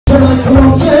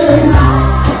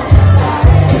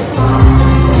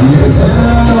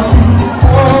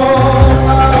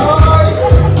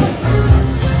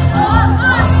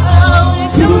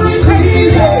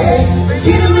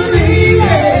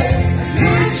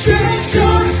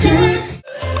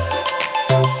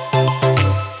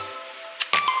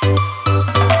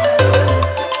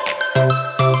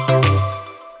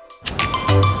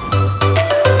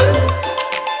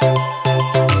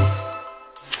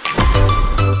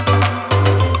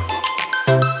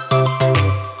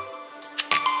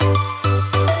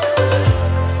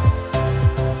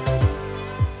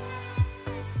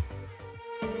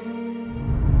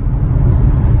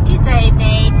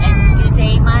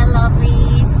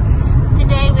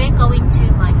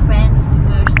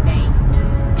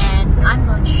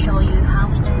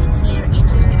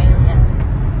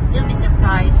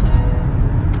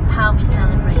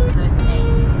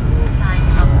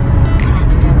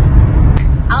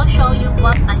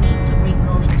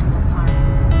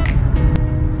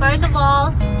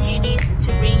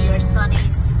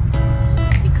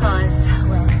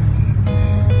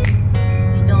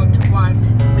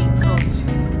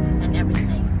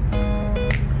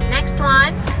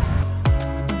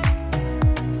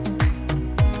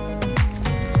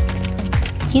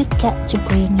You get to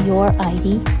bring your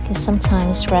ID because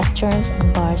sometimes restaurants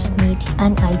and bars need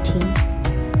an ID.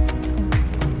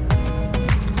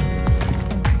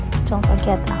 Don't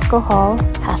forget alcohol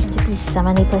has to be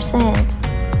 70%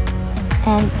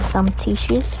 and some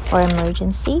tissues for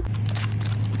emergency.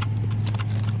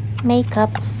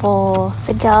 Makeup for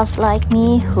the girls like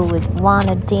me who would want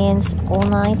to dance all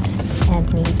night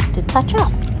and need to touch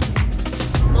up.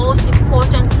 Most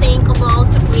important thing of all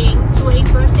to bring to a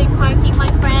birthday party, my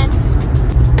friends,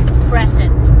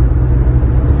 present.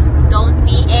 Don't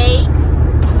be a,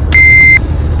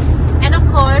 and of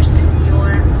course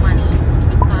your money,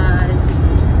 because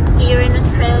here in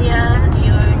Australia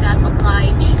you're not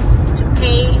obliged to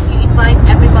pay if you invite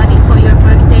everybody for your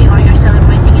birthday or you're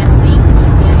celebrating anything.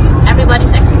 Yes,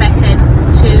 everybody's expected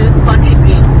to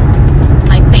contribute,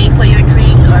 like pay for your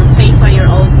drinks or pay for your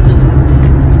own food.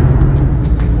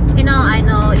 You know, I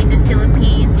know in the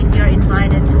Philippines, if you're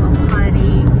invited to a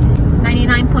party,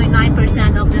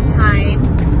 99.9% of the time,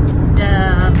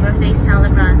 the birthday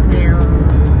celebrant will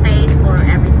pay for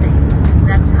everything.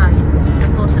 That's how it's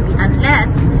supposed to be,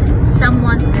 unless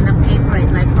someone's gonna pay for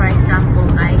it. Like for example,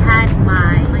 I had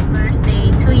my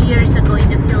birthday 2 years ago in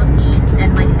the Philippines,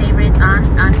 and my favorite aunt,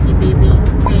 Auntie Baby,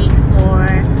 paid for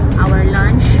our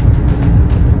lunch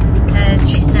because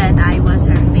she said I was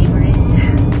her favorite.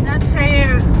 That's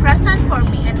her present for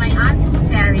me. And my auntie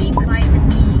Terry invited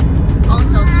me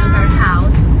also to her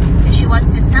house and she wants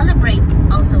to celebrate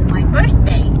also my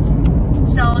birthday.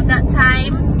 So that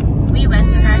time we went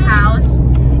to her house,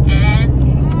 and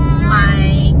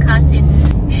my cousin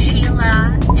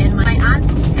Sheila and my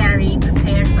auntie Terry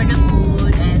prepared for the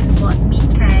food and bought me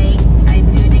cake. I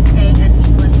blew the cake and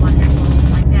it was wonderful.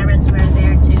 My parents were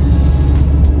there too.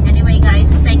 Anyway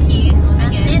guys, thank you.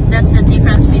 That's it. That's the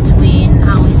difference between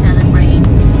how we celebrate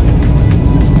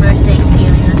birthdays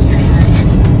here in Australia and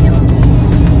in the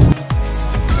Philippines.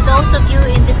 To those of you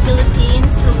in the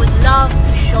Philippines who would love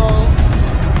to show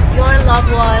your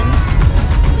loved ones,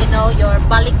 you know, your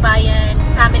balikbayan,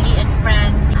 family and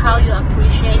friends, how you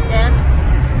appreciate them,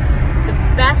 the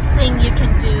best thing you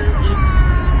can do is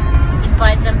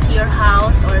invite them to your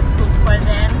house or cook for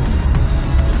them.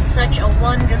 It's such a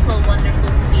wonderful, wonderful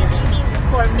feeling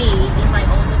for me, in my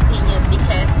own opinion,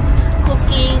 because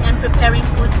cooking and preparing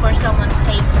food for someone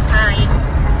takes time,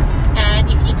 and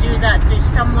if you do that to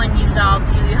someone you love,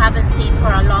 you haven't seen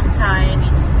for a long time,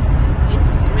 it's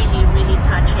really, really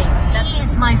touching.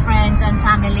 Please, my friends and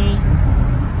family,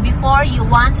 before you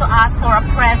want to ask for a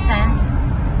present,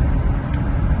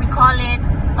 we call it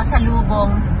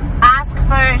pasalubong, ask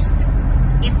first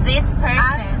if this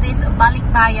person, this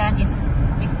balikbayan, if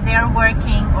they're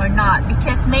working or not,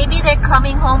 because maybe they're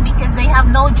coming home because they have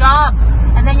no jobs,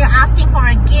 and then you're asking for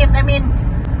a gift. I mean,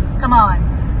 come on,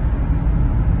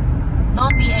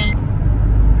 don't be a,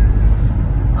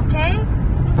 okay?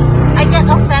 I get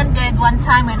offended one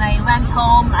time when I went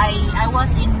home. I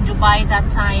was in Dubai that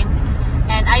time,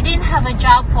 and I didn't have a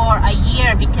job for a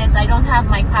year because I don't have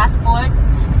my passport.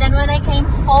 And then when I came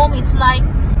home, it's like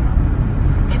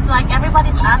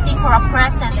everybody's asking for a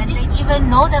present, and they didn't even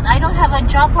know that I don't have a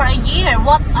job for a year.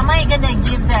 What am I gonna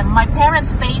give them? My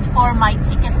parents paid for my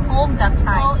ticket home that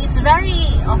time. So it's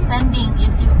very offending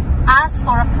if you ask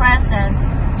for a present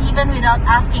even without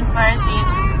asking first if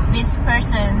this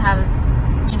person have,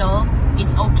 you know,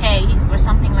 is okay or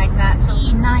something like that. So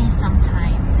be nice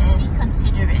sometimes and be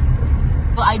considerate.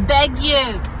 So I beg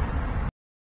you.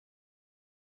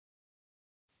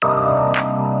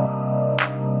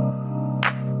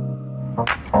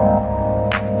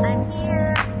 I'm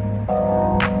here.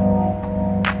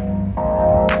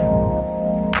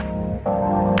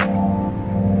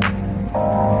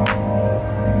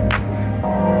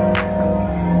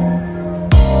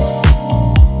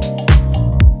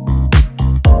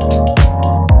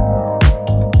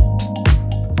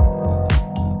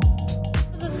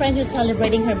 Friend who's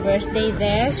celebrating her birthday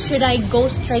there. Should I go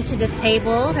straight to the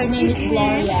table? Her name is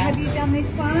Gloria. Have you done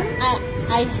this one?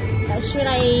 Should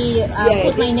I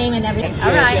put my name and everything? All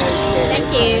right.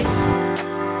 Thank you.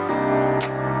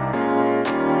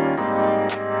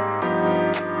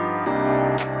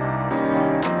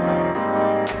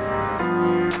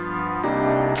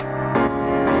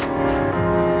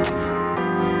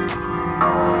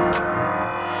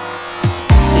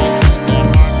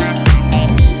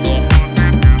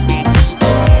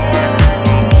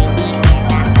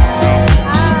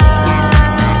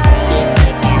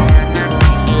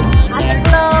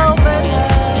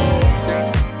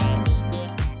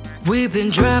 We've been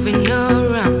driving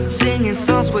around, singing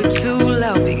songs way too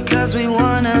loud because we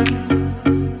wanna.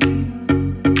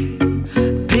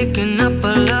 Picking up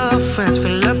all our friends,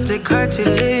 fill up the car till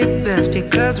it bends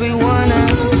because we wanna,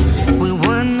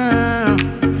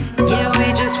 yeah,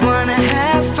 we just wanna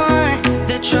have fun.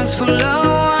 The trunk's full of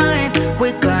wine,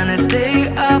 we're gonna stay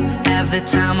up, have the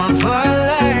time of our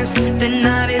lives. The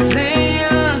night is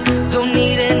young, don't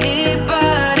need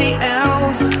anybody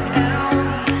else.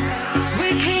 We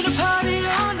came to party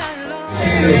all night long.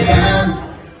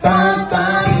 Fun,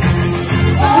 fun.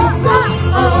 Oh,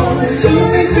 oh, oh, we're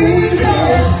doing crazy.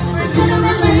 We're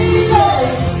doing crazy.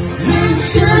 You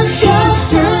should just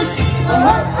oh,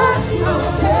 oh, oh,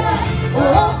 oh,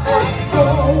 oh, oh.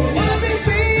 Wanna be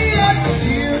free up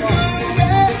you.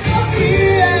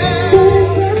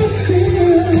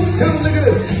 So look at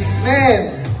this. Man,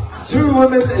 2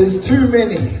 women is too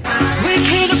many. We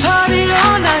came to party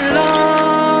all night long.